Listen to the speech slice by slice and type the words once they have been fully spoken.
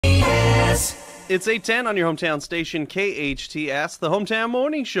It's 8:10 on your hometown station, KHTS, the Hometown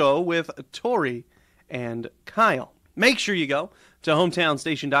Morning Show with Tori and Kyle. Make sure you go to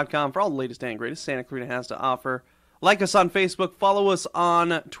hometownstation.com for all the latest and greatest Santa Clarita has to offer. Like us on Facebook, follow us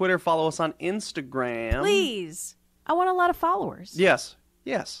on Twitter, follow us on Instagram. Please. I want a lot of followers. Yes,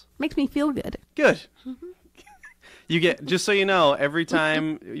 yes. Makes me feel good. Good. You get, just so you know, every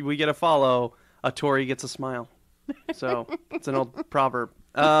time we get a follow, a Tori gets a smile. So it's an old proverb.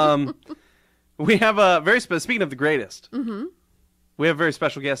 We have a very speaking of the greatest, we have a very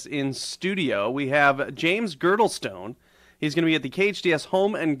special guest in studio. We have James Girdlestone. He's going to be at the KHTS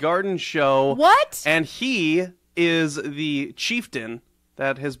Home and Garden Show. What? And he is the chieftain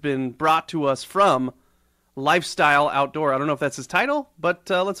that has been brought to us from Lifestyle Outdoor. I don't know if that's his title, but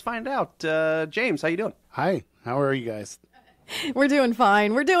let's find out. James, how you doing? Hi, how are you guys? We're doing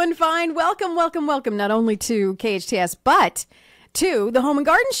fine. We're doing fine. Welcome, welcome, welcome, not only to KHTS, but to the Home and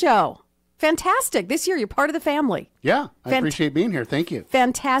Garden Show. Fantastic. This year, you're part of the family. Yeah, I appreciate being here. Thank you.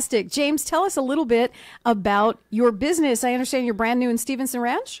 Fantastic. James, tell us a little bit about your business. I understand you're brand new in Stevenson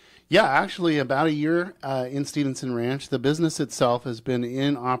Ranch? Yeah, actually about a year in Stevenson Ranch. The business itself has been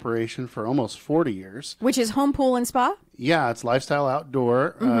in operation for almost 40 years. Which is Home Pool and Spa? Yeah, it's Lifestyle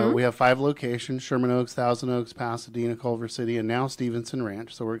Outdoor. We have 5 locations: Sherman Oaks, Thousand Oaks, Pasadena, Culver City, and now Stevenson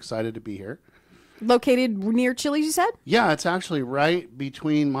Ranch. So we're excited to be here. Located near Chili's, you said? Yeah, it's actually right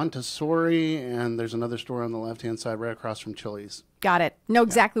between Montessori and there's another store on the left-hand side right across from Chili's. Got it. Know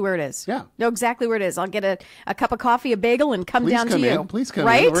exactly where it is. Yeah. Know exactly where it is. I'll get a cup of coffee, a bagel, and come down to you. Please come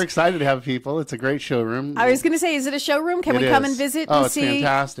right? in. We're excited to have people. It's a great showroom. I was going to say, is it a showroom? Can we come and visit and see? Oh, it's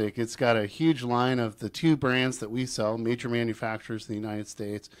fantastic. It's got a huge line of the 2 brands that we sell, major manufacturers in the United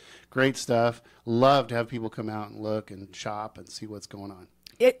States. Great stuff. Love to have people come out and look and shop and see what's going on.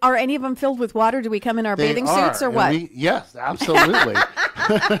 Are any of them filled with water? Do we come in our bathing suits or what? Yes, absolutely.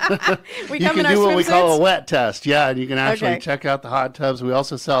 We you come can in our do what we call swimsuits? a wet test. Yeah, and you can actually Okay. check out the hot tubs. We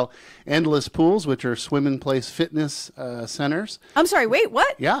also sell endless pools, which are swim-in-place fitness centers. I'm sorry, wait,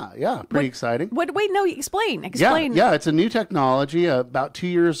 what? Yeah, pretty exciting. Wait, no, explain. Yeah, it's a new technology, about 2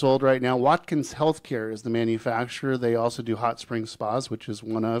 years old right now. Watkins Healthcare is the manufacturer. They also do Hot Spring Spas, which is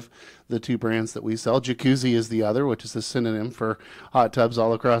one of the 2 brands that we sell. Jacuzzi is the other, which is a synonym for hot tubs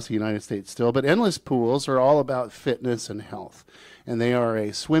all across the United States still. But endless pools are all about fitness and health, and they are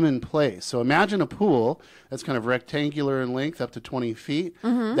a swim-in-place. So imagine a pool that's kind of rectangular in length, up to 20 feet,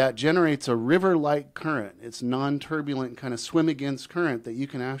 that generates a river-like current. It's non-turbulent kind of swim-against current that you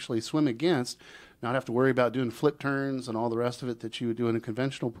can actually swim against, not have to worry about doing flip turns and all the rest of it that you would do in a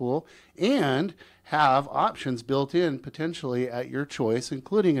conventional pool, and have options built in potentially at your choice,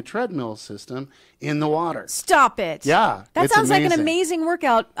 including a treadmill system in the water. Stop it. Yeah. That it's sounds like an amazing. amazing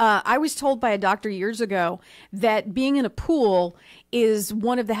workout. I was told by a doctor years ago that being in a pool is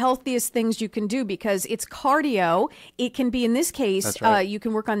one of the healthiest things you can do because it's cardio. It can be, in this case, That's right. you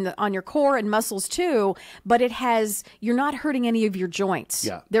can work on your core and muscles too, but you're not hurting any of your joints.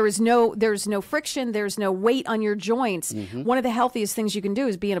 Yeah. There's no friction. There's no weight on your joints. One of the healthiest things you can do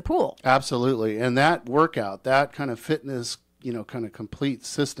is be in a pool. Absolutely. And that workout, that kind of fitness, kind of complete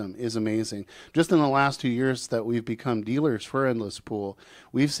system is amazing. Just in the last 2 years that we've become dealers for Endless Pool,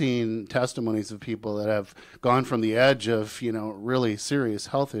 we've seen testimonies of people that have gone from the edge of, really serious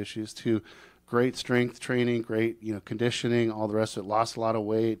health issues to great strength training, great, conditioning, all the rest of it, lost a lot of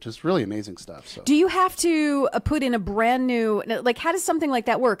weight, just really amazing stuff. So. Do you have to put in a brand new, how does something like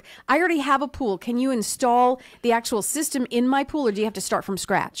that work? I already have a pool. Can you install the actual system in my pool, or do you have to start from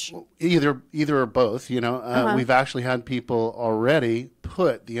scratch? Either or both. We've actually had people already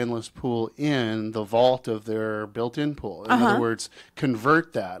put the endless pool in the vault of their built-in pool. In other words,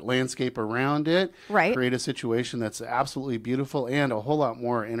 convert that landscape around it, right. Create a situation that's absolutely beautiful and a whole lot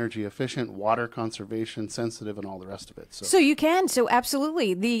more energy efficient, water conservation sensitive, and all the rest of it. So you can. So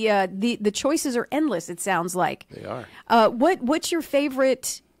absolutely, the choices are endless. It sounds like they are. What's your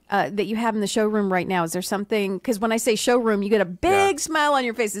favorite that you have in the showroom right now? Is there something, because when I say showroom, you get a big smile on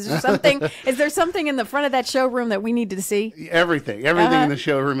your face. Is there something is there something in the front of that showroom that we need to see? Everything in the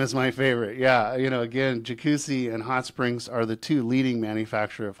showroom is my favorite. Yeah, again, Jacuzzi and Hot Springs are the 2 leading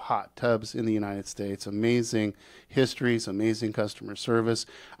manufacturer of hot tubs in the United States. Amazing histories, amazing customer service.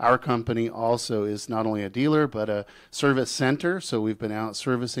 Our company also is not only a dealer, but a service center. So we've been out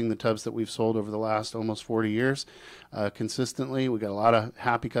servicing the tubs that we've sold over the last almost 40 years consistently. We've got a lot of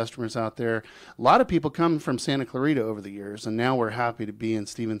happy customers customers out there. A lot of people come from Santa Clarita over the years, and now we're happy to be in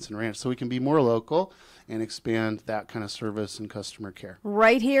Stevenson Ranch, so we can be more local and expand that kind of service and customer care.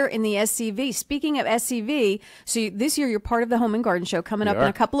 Right here in the SCV. Speaking of SCV, so this year you're part of the Home and Garden Show coming up in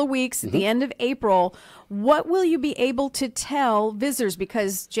a couple of weeks at the end of April. What will you be able to tell visitors?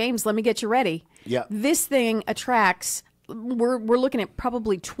 Because, James, let me get you ready. Yeah. This thing attracts, we're looking at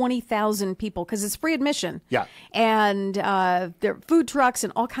probably 20,000 people because it's free admission. Yeah. And there are food trucks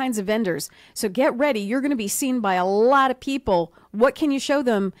and all kinds of vendors. So get ready. You're going to be seen by a lot of people. What can you show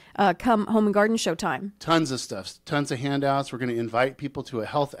them come Home and Garden Show time? Tons of stuff, tons of handouts. We're going to invite people to a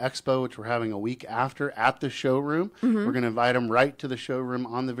health expo, which we're having a week after at the showroom. We're going to invite them right to the showroom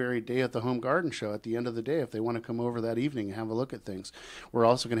on the very day at the Home Garden Show at the end of the day if they want to come over that evening and have a look at things. We're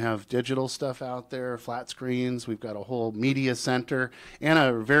also going to have digital stuff out there, flat screens. We've got a whole media center and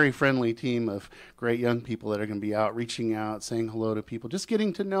a very friendly team of great young people that are going to be out reaching out, saying hello to people, just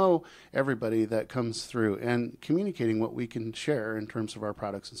getting to know everybody that comes through and communicating what we can share in terms of our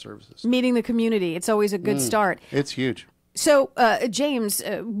products and services. Meeting the community. It's always a good start. It's huge. So, James,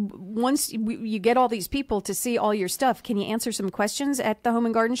 once you get all these people to see all your stuff, can you answer some questions at the Home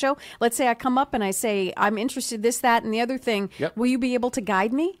and Garden Show? Let's say I come up and I say, I'm interested this, that, and the other thing. Yep. Will you be able to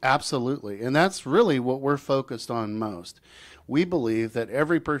guide me? Absolutely. And that's really what we're focused on most. We believe that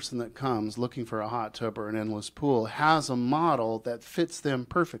every person that comes looking for a hot tub or an endless pool has a model that fits them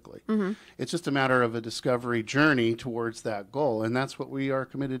perfectly. It's just a matter of a discovery journey towards that goal. And that's what we are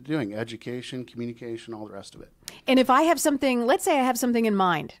committed to doing: education, communication, all the rest of it. And if I have something, let's say I have something in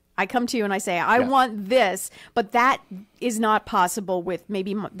mind. I come to you and I say, I want this, but that is not possible with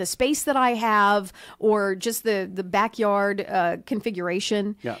maybe the space that I have or just the backyard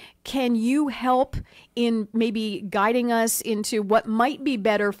configuration. Yeah. Can you help in maybe guiding us into what might be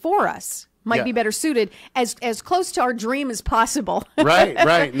better for us? Might be better suited, as close to our dream as possible.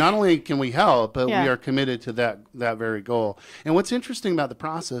 Right. Not only can we help, but Yeah. we are committed to that very goal. And what's interesting about the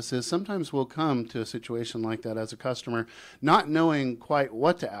process is sometimes we'll come to a situation like that as a customer, not knowing quite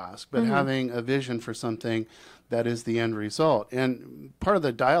what to ask, but having a vision for something that is the end result. And part of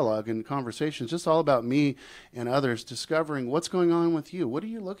the dialogue and conversation is just all about me and others discovering what's going on with you. What are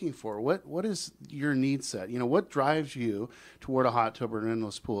you looking for? What is your need set? You know, what drives you toward a hot tub or an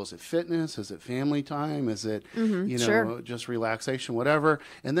endless pool? Is it fitness? Is it family time? Is it, just relaxation, whatever?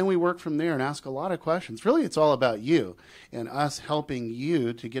 And then we work from there and ask a lot of questions. Really, it's all about you and us helping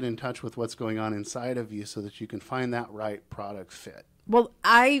you to get in touch with what's going on inside of you so that you can find that right product fit. Well,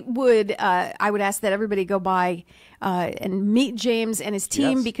 I would ask that everybody go by and meet James and his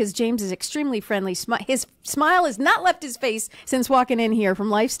team, because James is extremely friendly. His smile has not left his face since walking in here from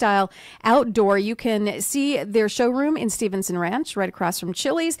Lifestyle Outdoor. You can see their showroom in Stevenson Ranch, right across from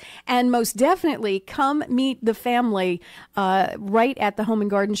Chili's, and most definitely come meet the family right at the Home and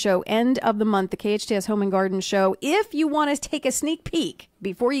Garden Show, end of the month, the KHTS Home and Garden Show. If you want to take a sneak peek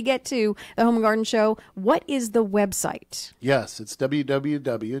before you get to the Home and Garden Show, what is the website? Yes, it's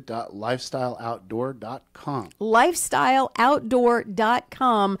www.lifestyleoutdoor.com.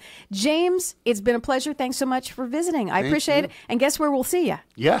 Lifestyleoutdoor.com. James, it's been a pleasure. Thanks so much for visiting. I appreciate it. And guess where we'll see you?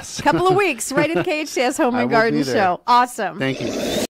 Yes. A couple of weeks right at the KHTS Home and Garden Show. Awesome. Thank you.